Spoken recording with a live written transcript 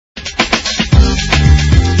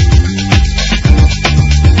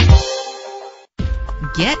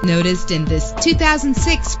get noticed in this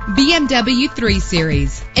 2006 BMW 3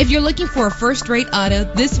 Series. If you're looking for a first-rate auto,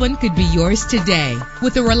 this one could be yours today.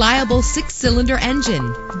 With a reliable 6-cylinder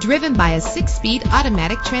engine driven by a 6-speed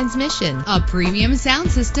automatic transmission, a premium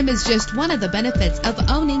sound system is just one of the benefits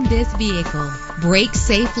of owning this vehicle. Brake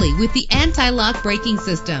safely with the anti-lock braking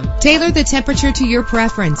system. Tailor the temperature to your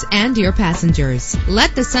preference and your passengers.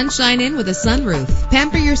 Let the sunshine in with a sunroof.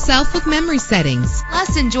 Pamper yourself with memory settings.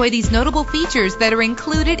 Plus, enjoy these notable features that are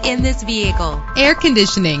included in this vehicle: air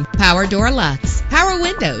conditioning, power door locks, power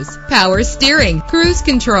windows, power steering, cruise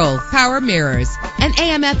control, power mirrors, and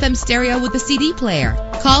AM/FM stereo with a CD player.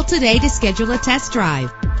 Call today to schedule a test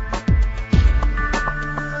drive.